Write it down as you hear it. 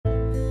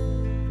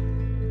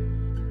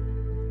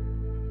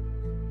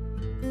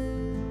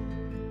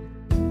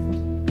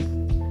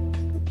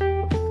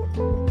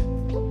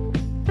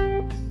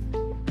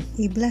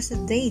A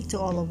blessed day to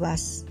all of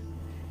us.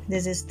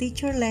 This is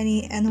Teacher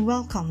Lenny and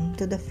welcome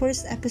to the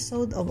first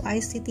episode of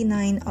ICT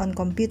 9 on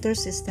Computer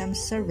Systems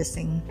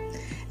Servicing,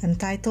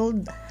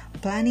 entitled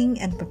Planning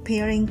and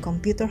Preparing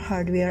Computer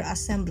Hardware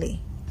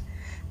Assembly.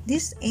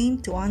 This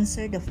aimed to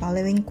answer the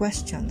following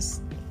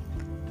questions.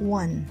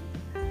 1.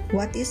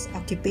 What is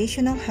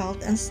occupational health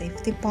and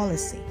safety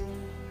policy?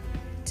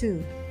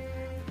 2.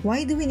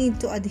 Why do we need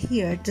to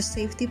adhere to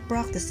safety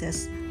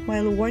practices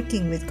while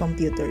working with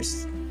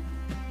computers?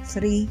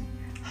 3.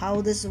 How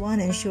does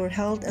one ensure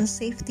health and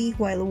safety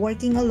while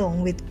working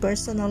along with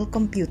personal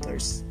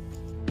computers?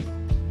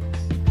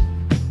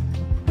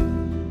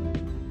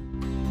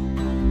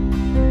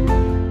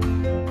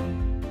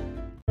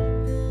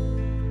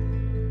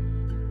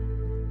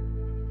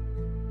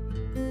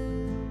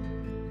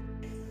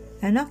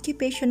 An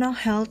occupational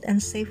health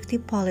and safety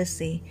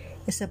policy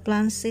is a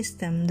planned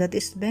system that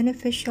is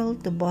beneficial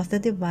to both the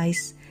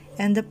device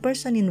and the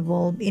person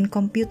involved in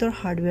computer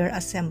hardware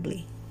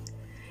assembly.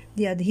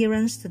 The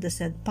adherence to the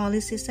said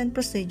policies and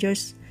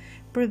procedures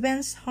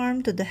prevents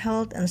harm to the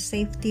health and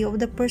safety of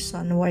the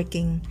person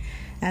working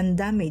and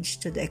damage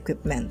to the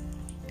equipment.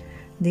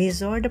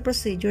 These are the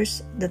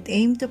procedures that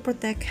aim to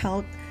protect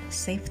health,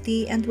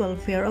 safety, and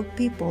welfare of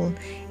people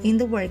in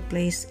the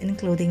workplace,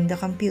 including the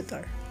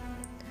computer.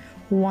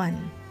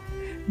 1.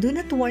 Do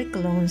not work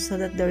alone so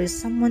that there is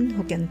someone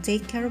who can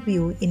take care of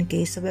you in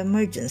case of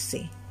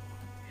emergency.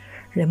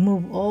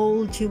 Remove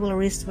all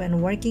jewelries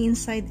when working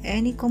inside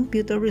any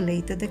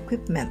computer-related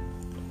equipment.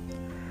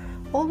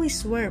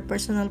 Always wear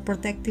personal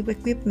protective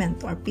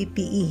equipment or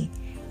PPE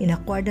in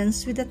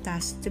accordance with the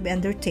task to be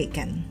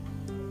undertaken.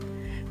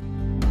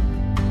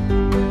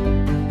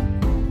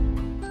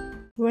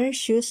 Wear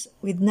shoes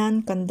with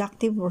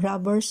non-conductive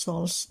rubber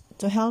soles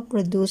to help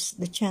reduce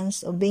the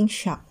chance of being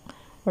shocked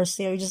or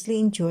seriously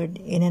injured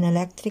in an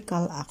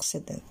electrical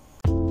accident.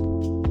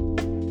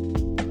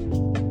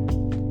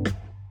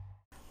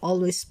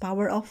 Always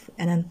power off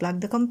and unplug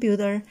the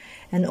computer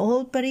and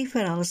all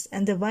peripherals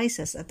and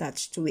devices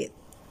attached to it.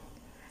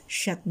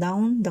 Shut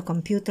down the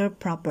computer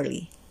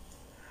properly.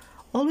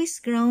 Always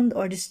ground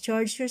or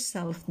discharge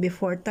yourself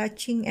before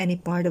touching any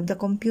part of the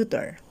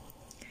computer.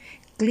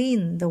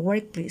 Clean the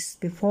workpiece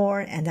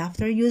before and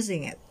after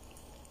using it.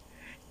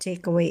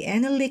 Take away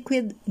any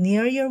liquid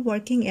near your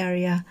working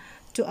area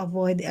to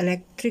avoid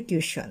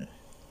electrocution.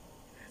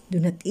 Do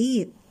not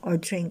eat or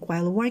drink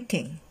while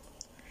working.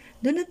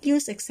 Do not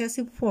use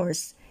excessive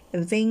force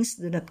if things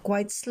do not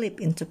quite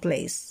slip into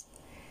place.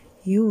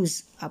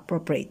 Use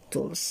appropriate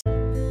tools.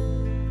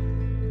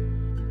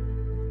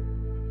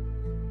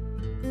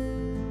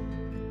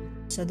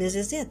 So this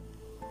is it.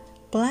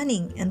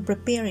 Planning and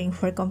preparing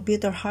for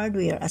computer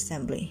hardware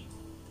assembly.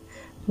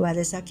 What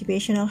is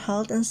Occupational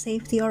Health and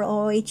Safety or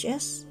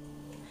OHS?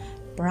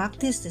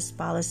 Practice this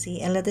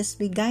policy and let us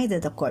be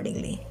guided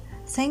accordingly.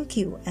 Thank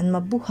you and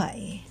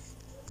mabuhay!